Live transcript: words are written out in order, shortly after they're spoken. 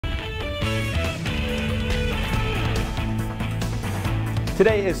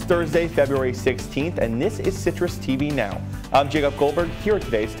Today is Thursday, February 16th, and this is Citrus TV Now. I'm Jacob Goldberg. Here are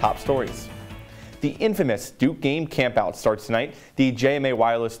today's top stories. The infamous Duke game campout starts tonight. The JMA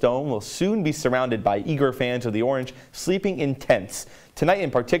Wireless Dome will soon be surrounded by eager fans of the Orange sleeping in tents. Tonight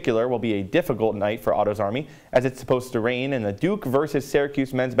in particular will be a difficult night for Otto's Army as it's supposed to rain, and the Duke versus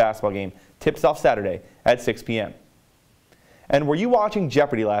Syracuse men's basketball game tips off Saturday at 6 p.m. And were you watching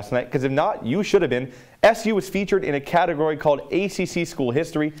Jeopardy last night? Because if not, you should have been. SU was featured in a category called ACC School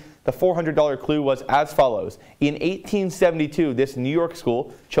History. The $400 clue was as follows. In 1872, this New York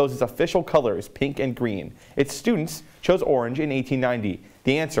school chose its official colors, pink and green. Its students chose orange in 1890.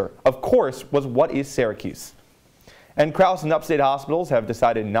 The answer, of course, was what is Syracuse? And Crouse and Upstate hospitals have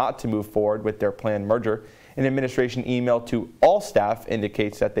decided not to move forward with their planned merger. An administration email to all staff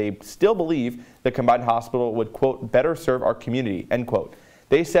indicates that they still believe the combined hospital would, quote, better serve our community, end quote.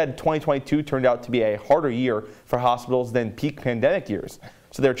 They said 2022 turned out to be a harder year for hospitals than peak pandemic years,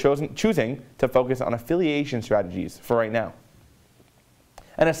 so they're choosing to focus on affiliation strategies for right now.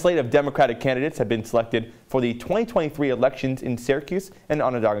 And a slate of Democratic candidates have been selected for the 2023 elections in Syracuse and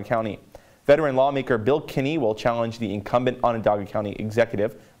Onondaga County. Veteran lawmaker Bill Kinney will challenge the incumbent Onondaga County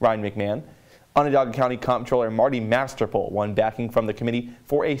executive, Ryan McMahon. Onondaga County Comptroller Marty Masterpole won backing from the committee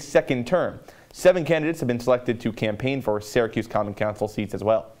for a second term. 7 candidates have been selected to campaign for Syracuse Common Council seats as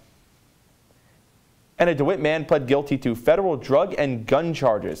well. And a DeWitt man pled guilty to federal drug and gun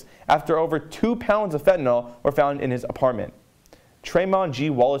charges after over 2 pounds of fentanyl were found in his apartment. Tremont G.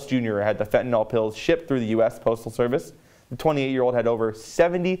 Wallace Jr. had the fentanyl pills shipped through the U.S. Postal Service. The 28-year-old had over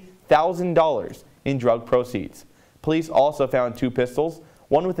 $70,000 in drug proceeds. Police also found 2 pistols,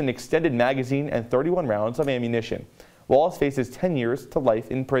 one with an extended magazine and 31 rounds of ammunition. Wallace faces 10 years to life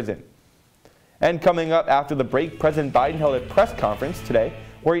in prison. And coming up after the break, President Biden held a press conference today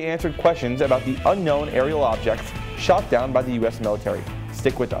where he answered questions about the unknown aerial objects shot down by the U.S. military.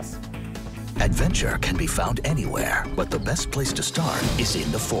 Stick with us. Adventure can be found anywhere, but the best place to start is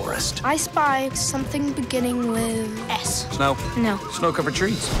in the forest. I spy something beginning with S. Snow? No. Snow-covered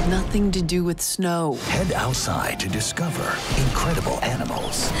trees? Nothing to do with snow. Head outside to discover incredible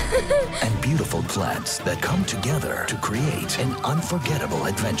animals and beautiful plants that come together to create an unforgettable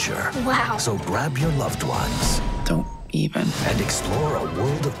adventure. Wow. So grab your loved ones. Don't even. And explore a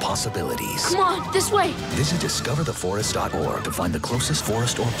world of possibilities. Come on, this way. Visit discovertheforest.org to find the closest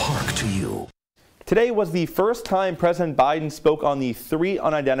forest or park to you. Today was the first time President Biden spoke on the 3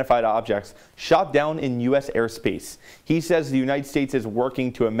 unidentified objects shot down in U.S. airspace. He says the United States is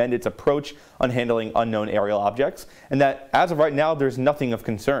working to amend its approach on handling unknown aerial objects, and that as of right now, there's nothing of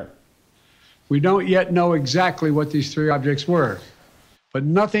concern. We don't yet know exactly what these 3 objects were, but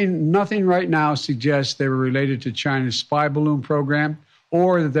nothing right now suggests they were related to China's spy balloon program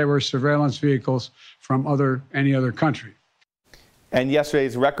or that they were surveillance vehicles from any other country. And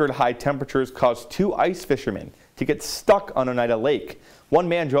yesterday's record high temperatures caused 2 ice fishermen to get stuck on Oneida Lake. One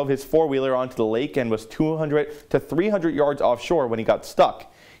man drove his 4-wheeler onto the lake and was 200 to 300 yards offshore when he got stuck.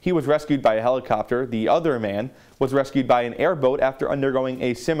 He was rescued by a helicopter. The other man was rescued by an airboat after undergoing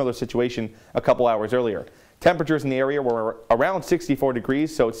a similar situation a couple hours earlier. Temperatures in the area were around 64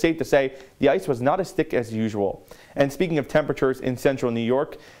 degrees, so it's safe to say the ice was not as thick as usual. And speaking of temperatures in central New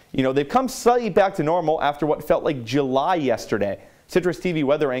York, they've come slightly back to normal after what felt like July yesterday. Citrus TV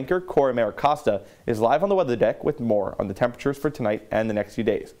weather anchor Cora Maricosta is live on the weather deck with more on the temperatures for tonight and the next few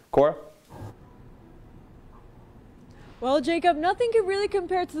days. Cora? Well, Jacob, nothing can really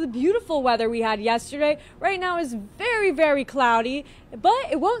compare to the beautiful weather we had yesterday. Right now is very, very cloudy,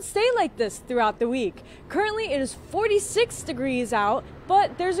 but it won't stay like this throughout the week. Currently, it is 46 degrees out,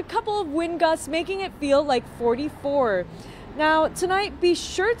 but there's a couple of wind gusts making it feel like 44. Now, tonight, be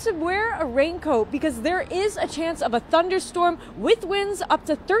sure to wear a raincoat because there is a chance of a thunderstorm with winds up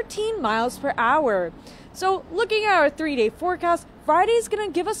to 13 miles per hour. So, looking at our 3-day forecast, Friday is going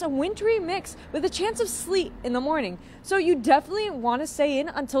to give us a wintry mix with a chance of sleet in the morning. So you definitely want to stay in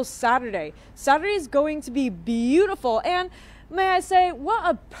until Saturday. Saturday is going to be beautiful, and may I say, what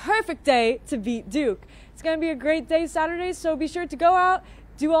a perfect day to beat Duke. It's going to be a great day Saturday, so be sure to go out,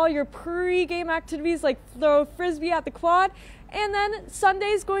 do all your pre-game activities like throw a frisbee at the quad, and then Sunday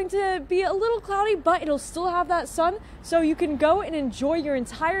is going to be a little cloudy, but it'll still have that sun, so you can go and enjoy your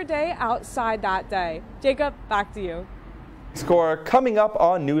entire day outside that day. Jacob, back to you. Score coming up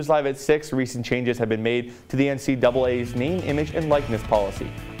on News Live at 6. Recent changes have been made to the NCAA's name, image, and likeness policy.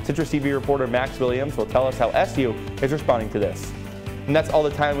 Citrus TV reporter Max Williams will tell us how SU is responding to this. And that's all the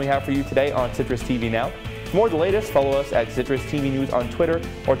time we have for you today on Citrus TV Now. For more of the latest, follow us at Citrus TV News on Twitter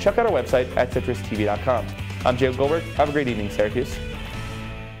or check out our website at citrustv.com. I'm Jacob Goldberg. Have a great evening, Syracuse.